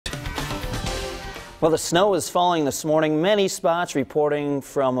Well, the snow is falling this morning. Many spots reporting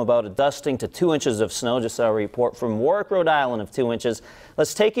from about a dusting to 2 inches of snow. Just saw a report from Warwick, Rhode Island of 2 inches.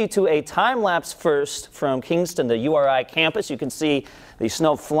 Let's take you to a time lapse first from Kingston to URI campus. You can see the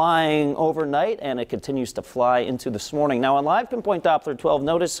snow flying overnight, and it continues to fly into this morning. Now on live Pinpoint Doppler 12,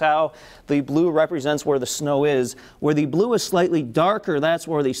 notice how the blue represents where the snow is. Where the blue is slightly darker, that's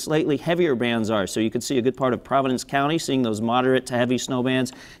where the slightly heavier bands are. So you can see a good part of Providence County, seeing those moderate to heavy snow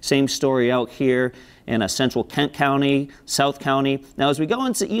bands. Same story out here in central Kent County, South County. Now as we go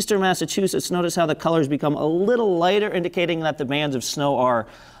into eastern Massachusetts, notice how the colors become a little lighter, indicating that the bands of snow are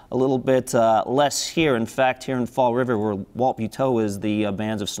a little bit less here. In fact, here in Fall River, where Walt Buteau is, the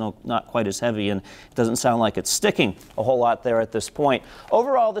bands of snow not quite as heavy, and it doesn't sound like it's sticking a whole lot there at this point.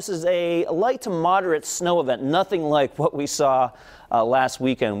 Overall, this is a light to moderate snow event, nothing like what we saw last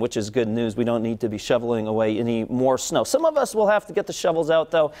weekend, which is good news. We don't need to be shoveling away any more snow. Some of us will have to get the shovels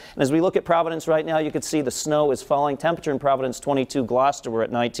out, though. And as we look at Providence right now, you can see the snow is falling. Temperature in Providence 22, Gloucester we're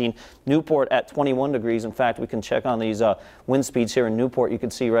at 19, Newport at 21 degrees. In fact, we can check on these wind speeds here in Newport. You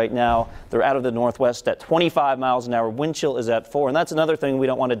can see right now they're out of the northwest at 25 miles an hour. Wind chill is at 4. And that's another thing we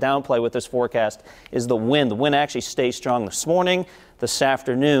don't want to downplay with this forecast is the wind. The wind actually stays strong this morning, this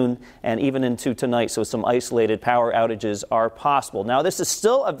afternoon, and even into tonight, so some isolated power outages are possible. Now, this is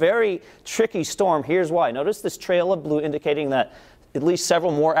still a very tricky storm. Here's why. Notice this trail of blue indicating that at least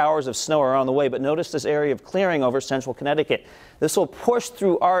several more hours of snow are on the way, but notice this area of clearing over central Connecticut. This will push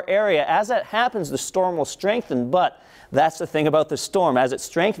through our area. As that happens, the storm will strengthen, but that's the thing about the storm. As it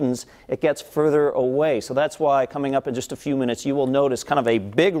strengthens, it gets further away. So that's why coming up in just a few minutes, you will notice kind of a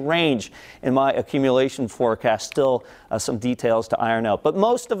big range in my accumulation forecast. Still some details to iron out. But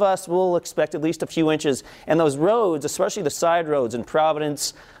most of us will expect at least a few inches. And those roads, especially the side roads in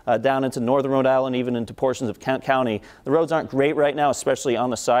Providence, down into northern Rhode Island, even into portions of Kent County, the roads aren't great right now, especially on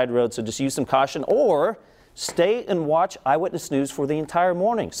the side roads. So just use some caution, or stay and watch Eyewitness News for the entire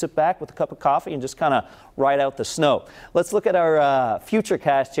morning. Sit back with a cup of coffee and just kind of ride out the snow. Let's look at our future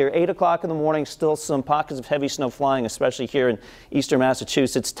cast here. 8 o'clock in the morning, still some pockets of heavy snow flying, especially here in eastern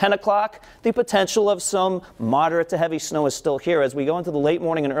Massachusetts. 10 o'clock, the potential of some moderate to heavy snow is still here. As we go into the late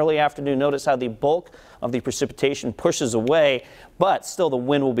morning and early afternoon, notice how the bulk of the precipitation pushes away, but still the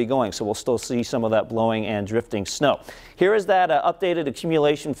wind will be going, so we'll still see some of that blowing and drifting snow. Here is that updated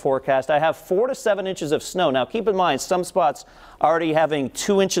accumulation forecast. I have 4 to 7 inches of snow. Now keep in mind, some spots already having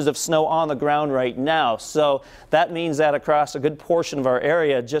 2 inches of snow on the ground right now, so that means that across a good portion of our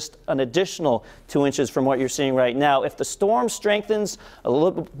area, just an additional 2 inches from what you're seeing right now. If the storm strengthens a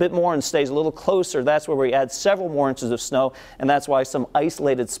little bit more and stays a little closer, that's where we add several more inches of snow, and that's why some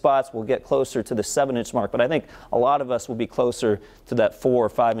isolated spots will get closer to the 7-inch mark. But I think a lot of us will be closer to that 4 or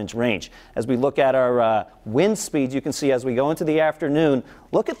 5 inch range. As we look at our wind speeds, you can see as we go into the afternoon,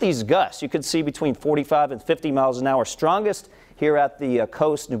 look at these gusts. You can see between 45 and 50 miles an hour. Strongest here at the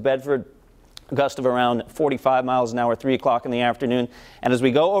coast, New Bedford, gust of around 45 miles an hour, 3 o'clock in the afternoon. And as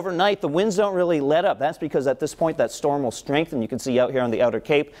we go overnight, the winds don't really let up. That's because at this point that storm will strengthen. You can see out here on the outer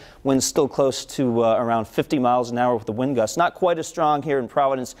Cape, winds still close to around 50 miles an hour with the wind gusts. Not quite as strong here in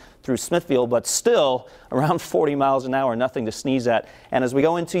Providence through Smithfield, but still around 40 miles an hour, nothing to sneeze at. And as we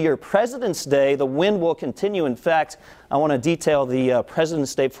go into your President's Day, the wind will continue. In fact, I want to detail the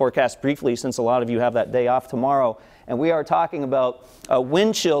President's Day forecast briefly, since a lot of you have that day off tomorrow. And we are talking about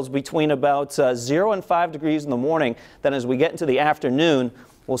wind chills between about 0 and 5 degrees in the morning. Then as we get into the afternoon,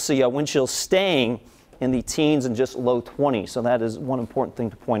 we'll see wind chills staying in the teens and just low 20s. So that is one important thing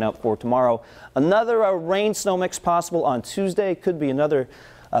to point out for tomorrow. Another rain-snow mix possible on Tuesday. Could be another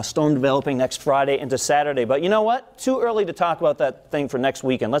storm developing next Friday into Saturday. But you know what? Too early to talk about that thing for next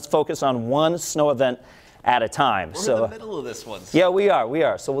weekend. Let's focus on one snow event at a time. We're in the middle of this one. Yeah, we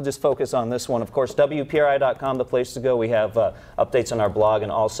are. So we'll just focus on this one. Of course, WPRI.com, the place to go. We have updates on our blog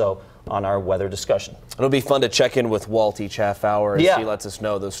and also on our weather discussion. It'll be fun to check in with Walt each half hour as he lets us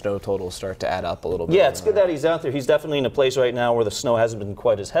know those snow totals start to add up a little bit. Yeah, it's good that he's out there. He's definitely in a place right now where the snow hasn't been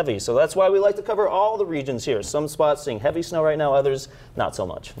quite as heavy. So that's why we like to cover all the regions here. Some spots seeing heavy snow right now, others not so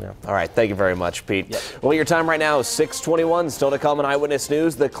much. Yeah. All right, thank you very much, Pete. Yep. Well, your time right now is 6:21. Still to come in Eyewitness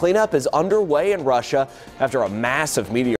News. The cleanup is underway in Russia after a massive meteor